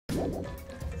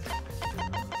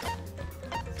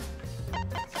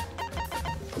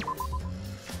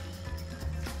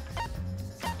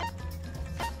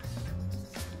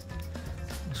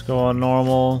Let's go on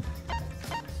normal.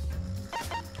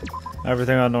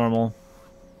 Everything on normal.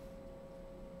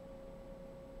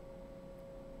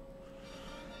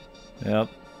 Yep.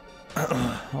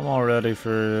 I'm all ready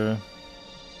for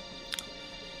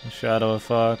Shadow of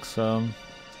Fox, so...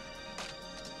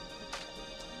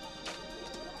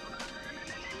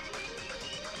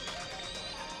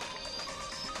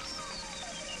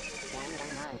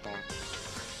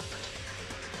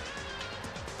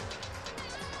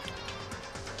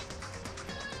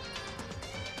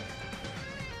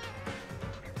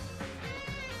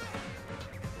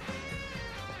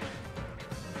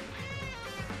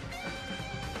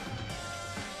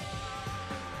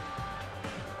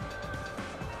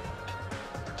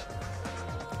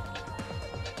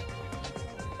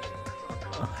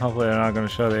 Hopefully they're not going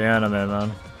to show the anime,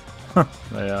 man.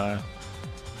 They are.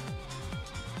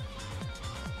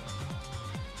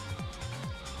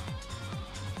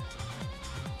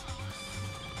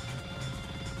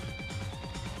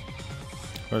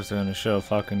 Of course they're going to show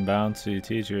fucking bouncy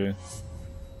teacher.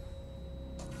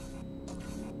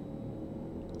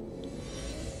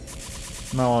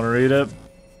 Might want to read it.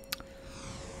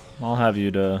 I'll have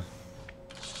you to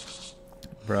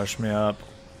brush me up.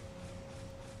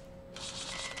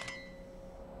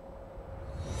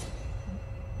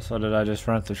 So did I just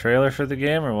rent the trailer for the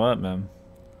game or what, man?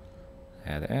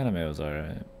 Yeah, the anime was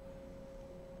alright.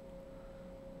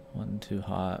 Wasn't too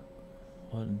hot.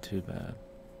 Wasn't too bad.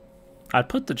 I'd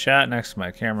put the chat next to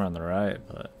my camera on the right,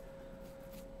 but...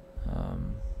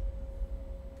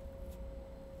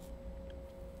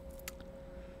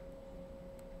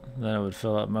 then it would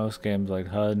fill up most games like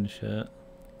HUD and shit.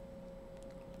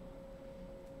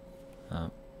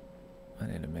 Oh, I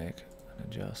need to make an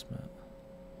adjustment.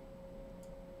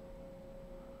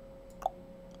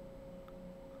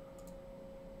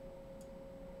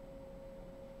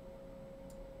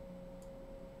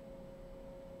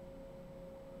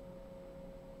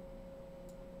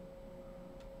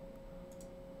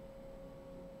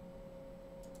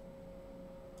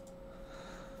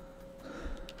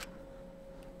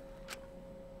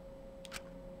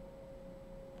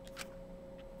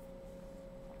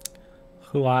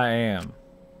 Who I am.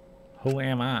 Who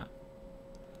am I?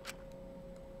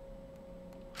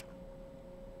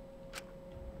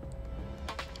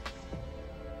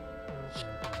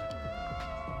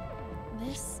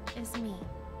 This is me.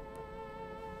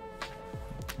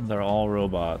 They're all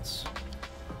robots.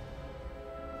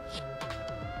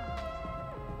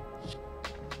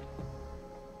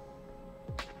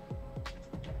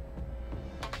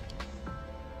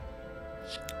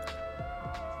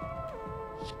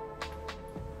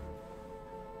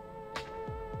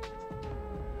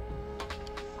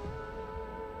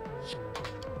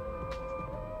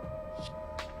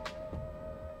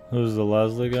 Who's the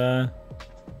Leslie guy?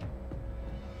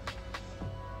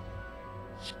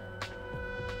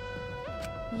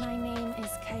 My name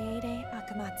is Kaede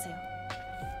Akamatsu.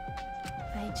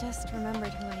 I just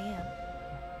remembered who I am.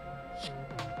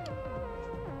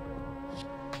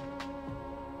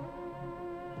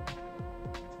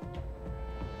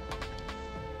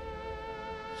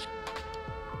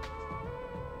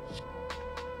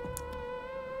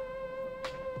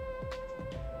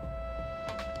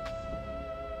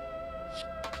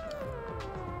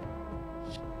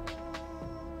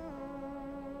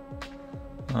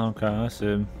 Okay, I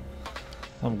see.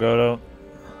 I'm Goto.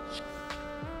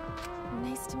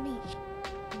 Nice to meet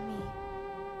me.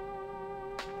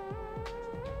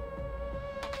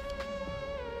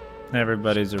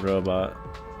 Everybody's a robot.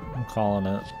 I'm calling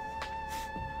it.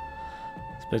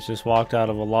 This bitch just walked out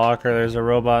of a locker. There's a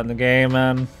robot in the game,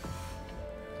 man.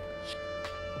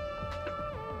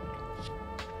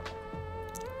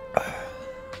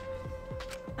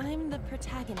 I'm the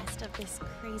protagonist of this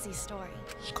crazy story.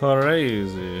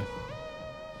 Crazy.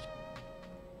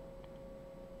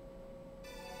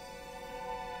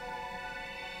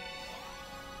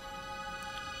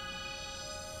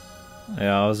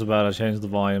 Yeah, I was about to change the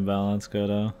volume balance,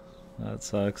 Goto. That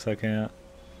sucks, I can't.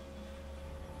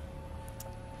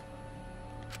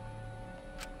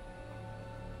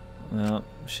 Yep,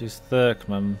 she's thick,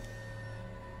 man.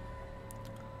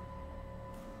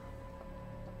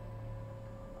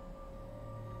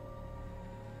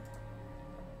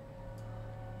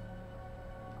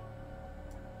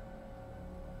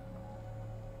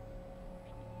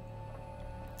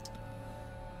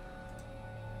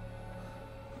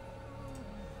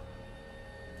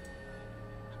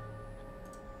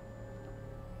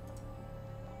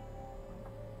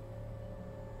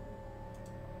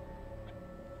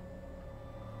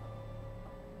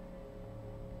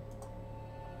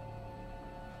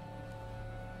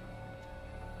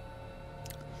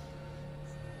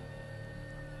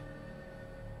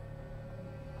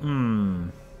 So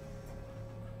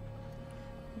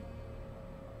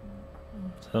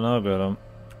no good.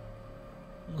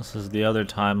 This is the other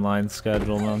timeline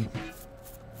schedule, man.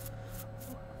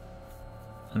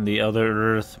 And the other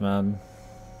Earth, man.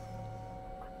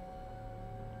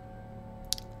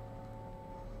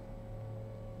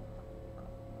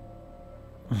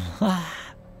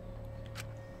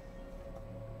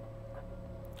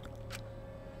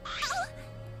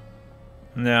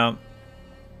 Yeah.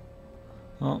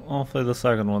 Well, hopefully the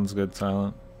second one's good,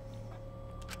 Silent.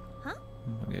 Huh?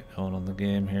 I'll get going on the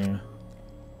game here.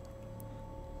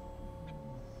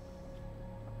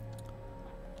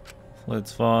 Hopefully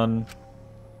it's fun.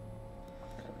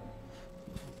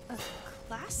 A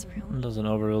classroom? It doesn't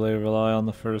overly rely on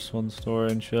the first one's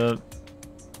story and shit.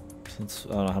 Since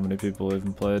I don't know how many people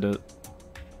even played it.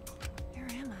 Where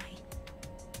am I?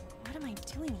 What am I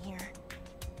doing here?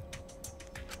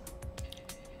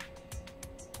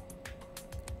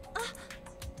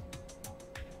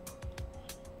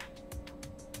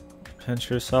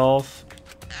 Pinch yourself.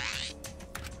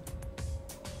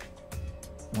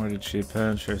 Where did she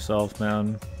pinch herself,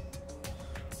 man?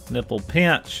 Nipple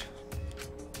pinch.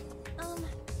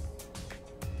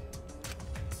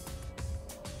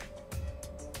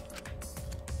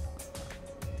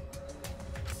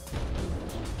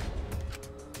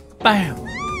 Bam!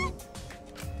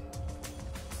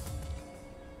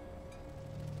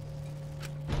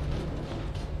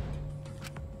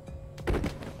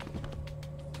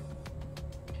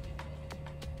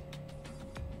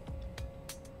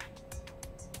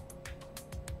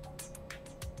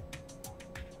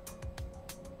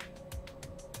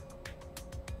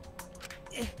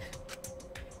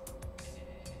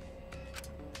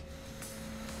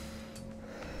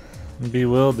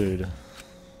 Bewildered.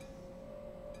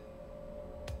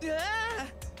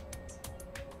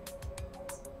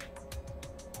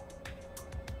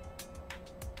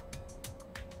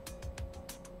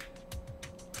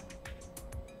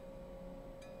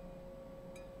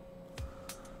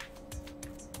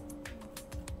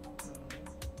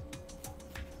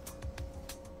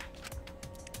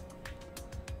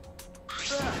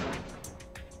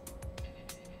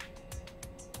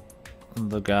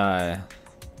 The guy.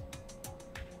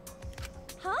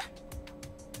 Huh?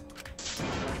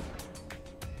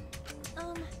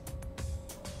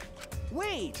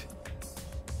 Wait!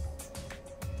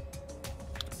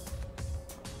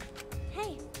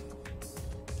 Hey,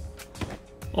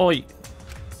 Oi!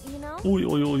 you know? Oi,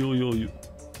 oi, oi, oi, oi.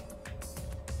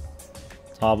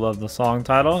 Top of the song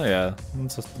title? Yeah,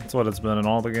 that's what it's been in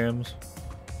all the games.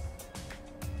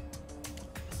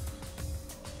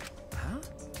 Huh?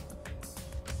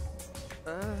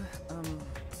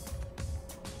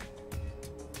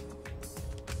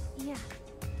 Yeah.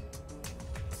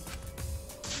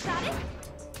 Got it?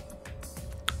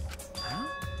 Huh?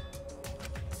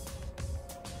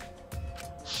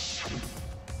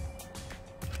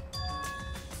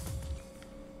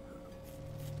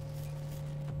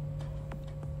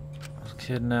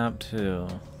 Kidnapped too.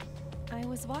 I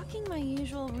was walking my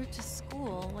usual route to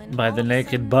school when By all the of a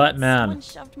naked sudden, butt man. someone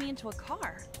shoved me into a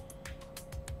car.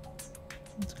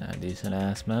 That's kind of decent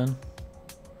ass, man.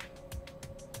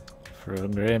 For a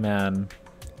gray man.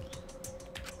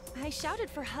 I shouted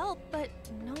for help, but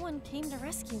no one came to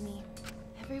rescue me.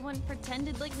 Everyone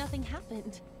pretended like nothing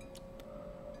happened.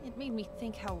 It made me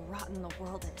think how rotten the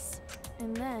world is.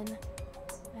 And then,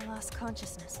 I lost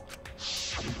consciousness.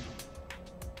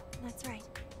 That's right.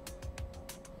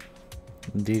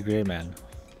 D gray man.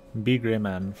 B gray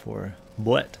man for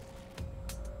what?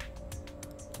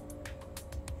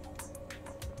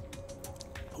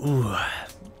 Ooh.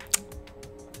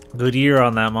 Good year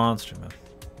on that monster, man.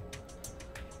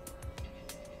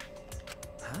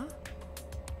 Huh?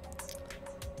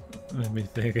 Made me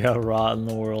think how rotten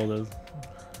the world is.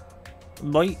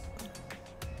 Bite.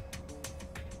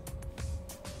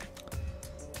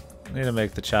 Need to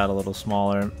make the chat a little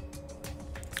smaller.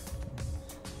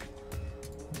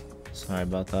 Sorry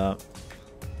about that.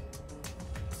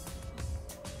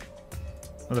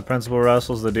 The principal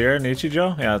wrestles the deer,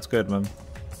 Nichijou? Yeah, it's good, man.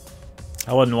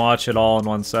 I wouldn't watch it all in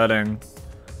one setting.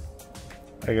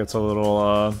 It gets a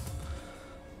little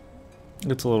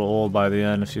old by the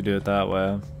end if you do it that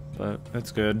way. But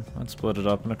it's good. I'd split it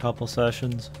up in a couple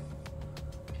sessions.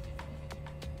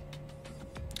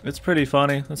 It's pretty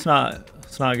funny. It's not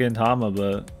Gintama,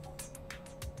 but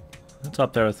it's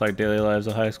up there with like Daily Lives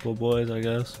of High School Boys, I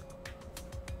guess.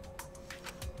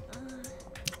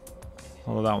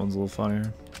 Although that one's a little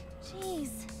funnier. Jeez.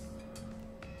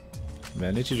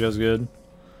 Man, Ichijo's good.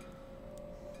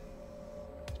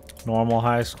 Normal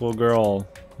high school girl.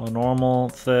 A normal,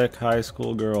 thick high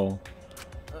school girl.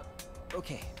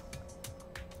 okay.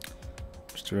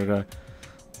 Just a real guy.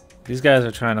 These guys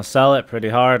are trying to sell it pretty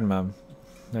hard, man.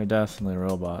 They're definitely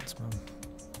robots, man.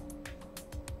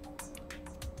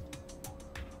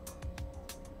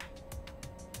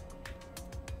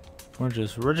 We're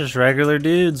just regular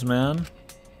dudes, man.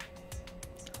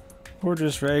 We're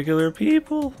just regular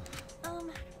people.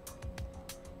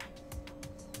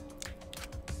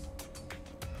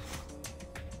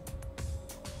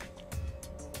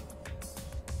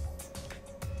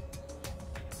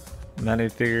 Many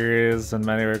theories and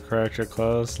many were correct or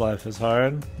close. Life is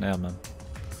hard. Yeah, man.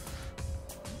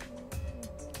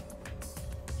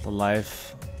 The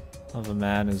life of a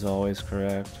man is always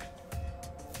correct.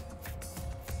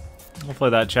 Hopefully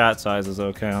that chat size is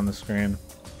okay on the screen.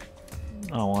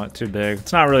 I don't want it too big.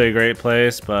 It's not really a great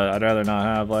place, but I'd rather not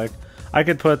have, like... I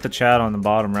could put the chat on the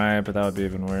bottom right, but that would be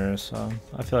even worse. So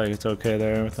I feel like it's okay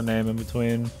there with the name in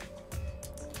between.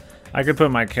 I could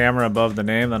put my camera above the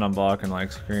name, then I'm blocking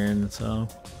like screen, so...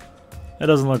 It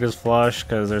doesn't look as flush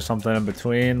because there's something in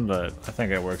between, but I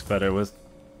think it works better with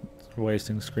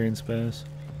wasting screen space.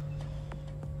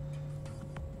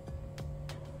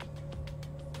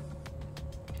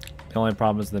 The only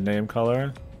problem is the name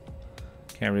color.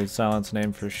 Can't read Silent's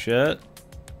name for shit.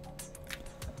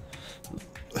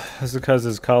 It's because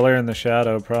his color in the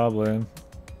shadow, probably.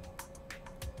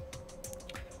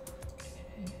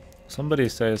 Somebody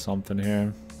say something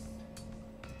here.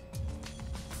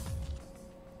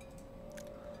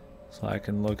 So I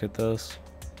can look at this.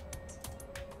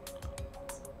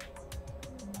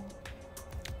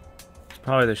 It's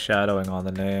probably the shadowing on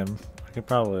the name. I could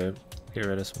probably get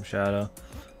rid of some shadow.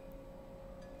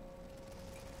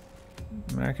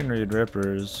 I mean, I can read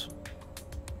Rippers.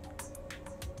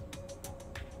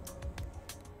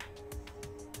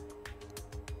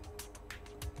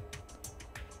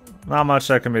 Not much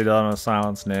that can be done with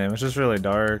Silent's name. It's just really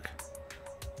dark.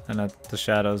 And the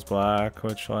shadow's black,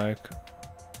 which, like,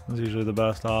 is usually the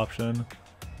best option.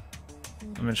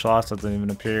 I mean, Schloss doesn't even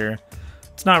appear.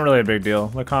 It's not really a big deal.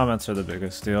 The comments are the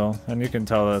biggest deal. And you can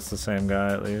tell that's the same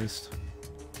guy, at least.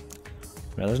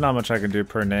 Yeah, there's not much I can do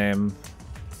per name.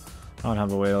 I don't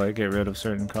have a way to, like, get rid of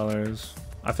certain colors.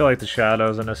 I feel like the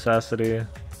shadow's a necessity.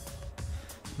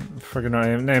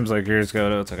 Freaking names like yours go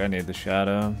to, it's like, I need the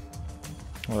shadow.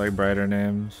 Or like brighter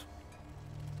names.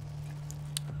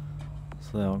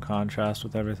 So they don't contrast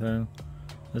with everything.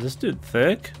 Is this dude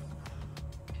thick?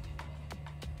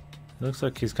 Looks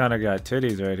like he's kind of got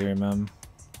titties right here, man.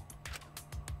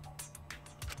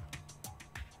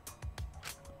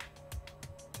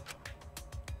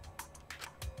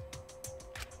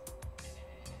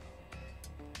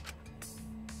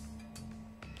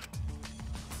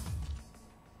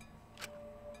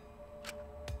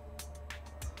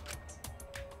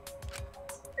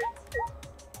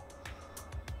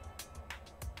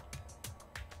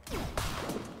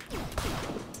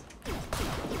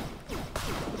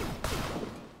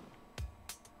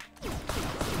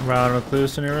 Round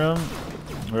recluse in your room?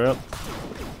 Rip.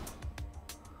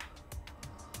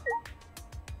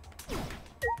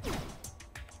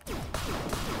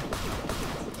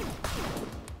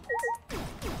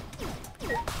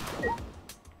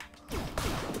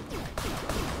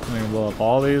 I'm gonna blow up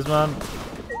all these, man.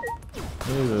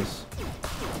 Jesus.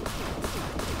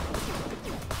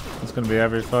 It's gonna be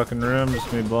every fucking room,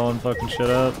 just me blowing fucking shit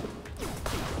up.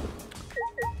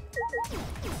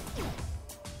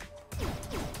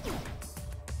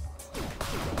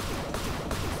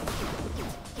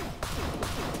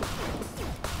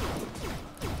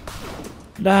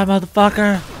 Die,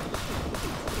 motherfucker!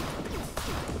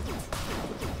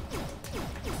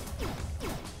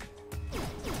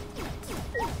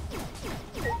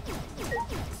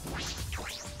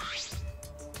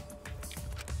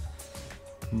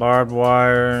 Barbed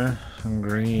wire and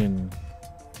green.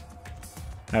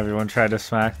 Everyone tried to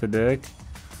smack the dick?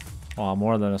 Oh,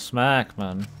 more than a smack,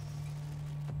 man.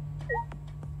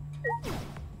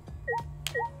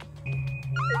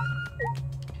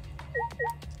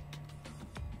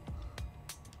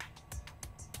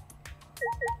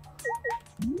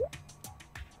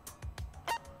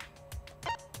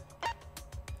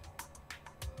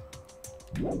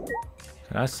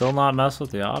 Can I still not mess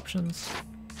with the options?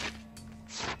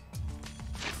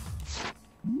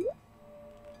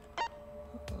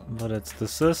 But it's the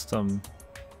system.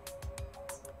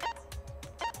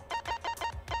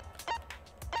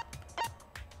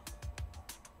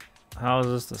 How is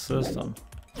this the system?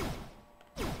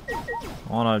 I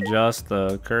want to adjust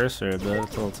the cursor a bit,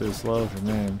 it's a little too slow for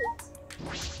me.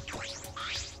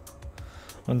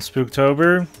 On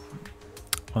Spooktober,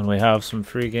 when we have some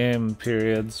free game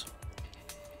periods,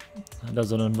 It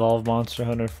doesn't involve Monster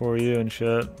Hunter for you and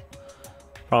shit.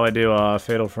 Probably do a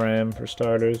Fatal Frame for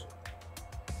starters.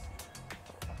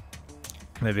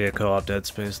 Maybe a co-op Dead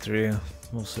Space 3.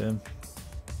 We'll see.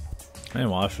 I didn't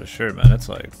watch for sure, man. It's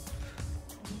like,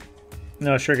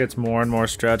 no, it sure gets more and more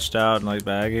stretched out and like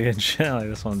baggy and shit. Like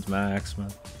this one's max,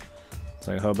 man. It's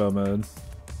like hobo mode.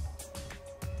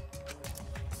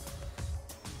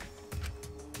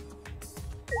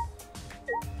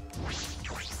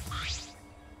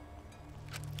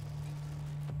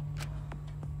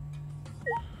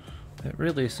 It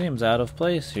really seems out of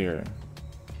place here.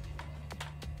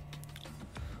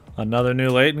 Another new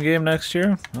Layton game next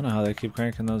year? I don't know how they keep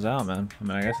cranking those out, man. I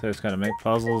mean, I guess they just gotta make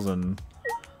puzzles and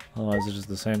otherwise it's just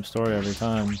the same story every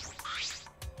time.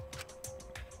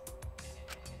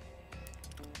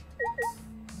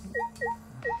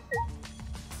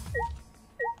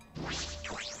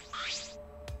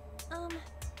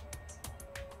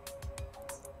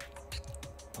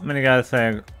 I mean, you gotta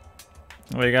think,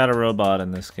 well, you got a robot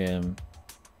in this game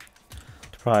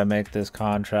to probably make this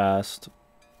contrast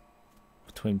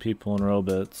between people and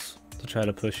robots to try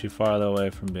to push you farther away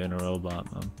from being a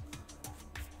robot, man.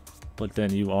 But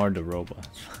then you are the robot.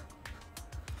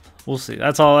 We'll see.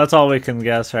 That's all we can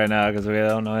guess right now because we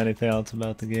don't know anything else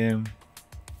about the game.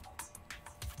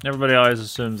 Everybody always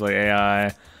assumes like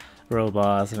AI,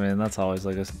 robots. I mean, that's always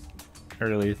like a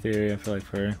early theory, I feel like,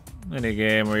 for any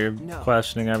game where you're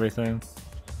questioning everything.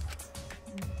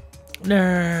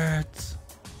 Nerds.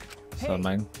 Hey. So,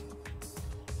 man.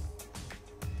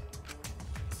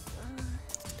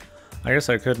 I guess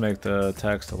I could make the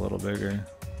text a little bigger.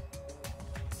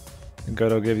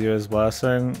 Goto give you his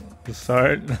blessing to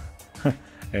start.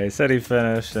 Hey, he said he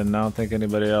finished, and I don't think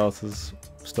anybody else is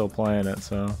still playing it,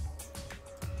 so.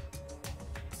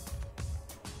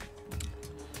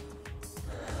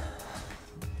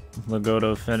 The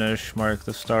Goto finish mark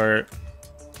the start.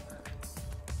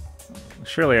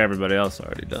 Surely everybody else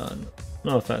already done.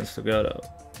 No offense to Goto.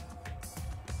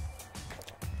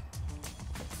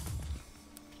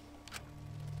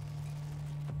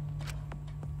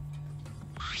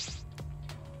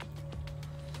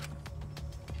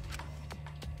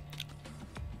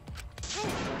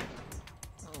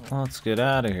 Let's get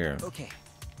out of here. Okay.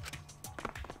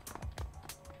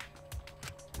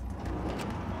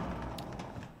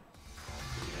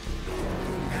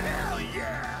 Hell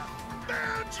yeah!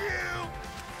 Found you!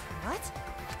 What?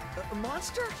 A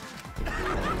monster?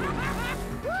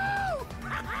 Woo!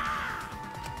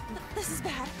 This is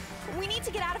bad. We need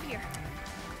to get out of here.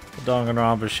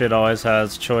 Danganronpa shit always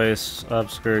has choice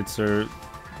upskirts or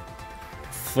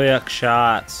flick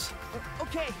shots.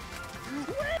 Okay.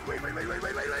 Wait.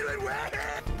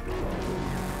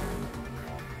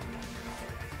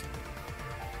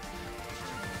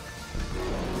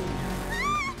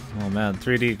 Oh man,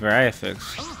 3D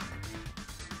graphics.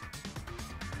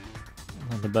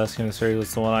 The best game of the series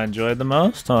was the one I enjoyed the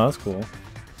most? Oh, that's cool.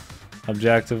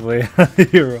 Objectively,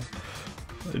 you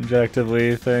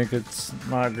objectively think it's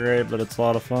not great, but it's a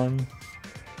lot of fun.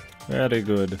 Very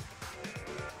good.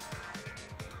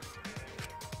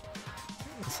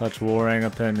 Such warring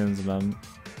opinions, man.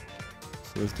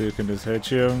 So this dude can just hit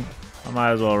you. I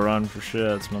might as well run for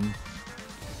shits, man.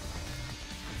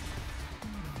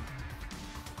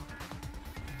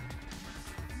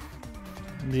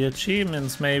 The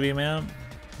achievements, maybe, man.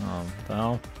 Oh, what the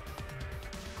hell?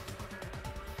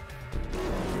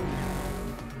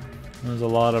 There's a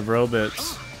lot of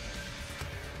robots.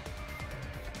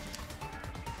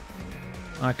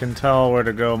 I can tell where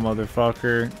to go,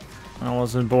 motherfucker. I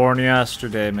wasn't born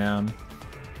yesterday, man.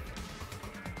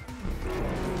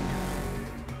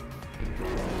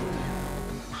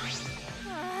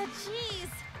 Jeez.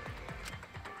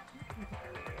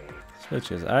 This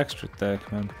bitch is extra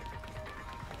thick, man.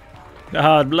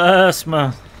 God bless,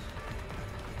 man.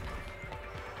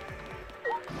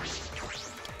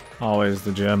 Always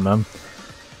the gym, man.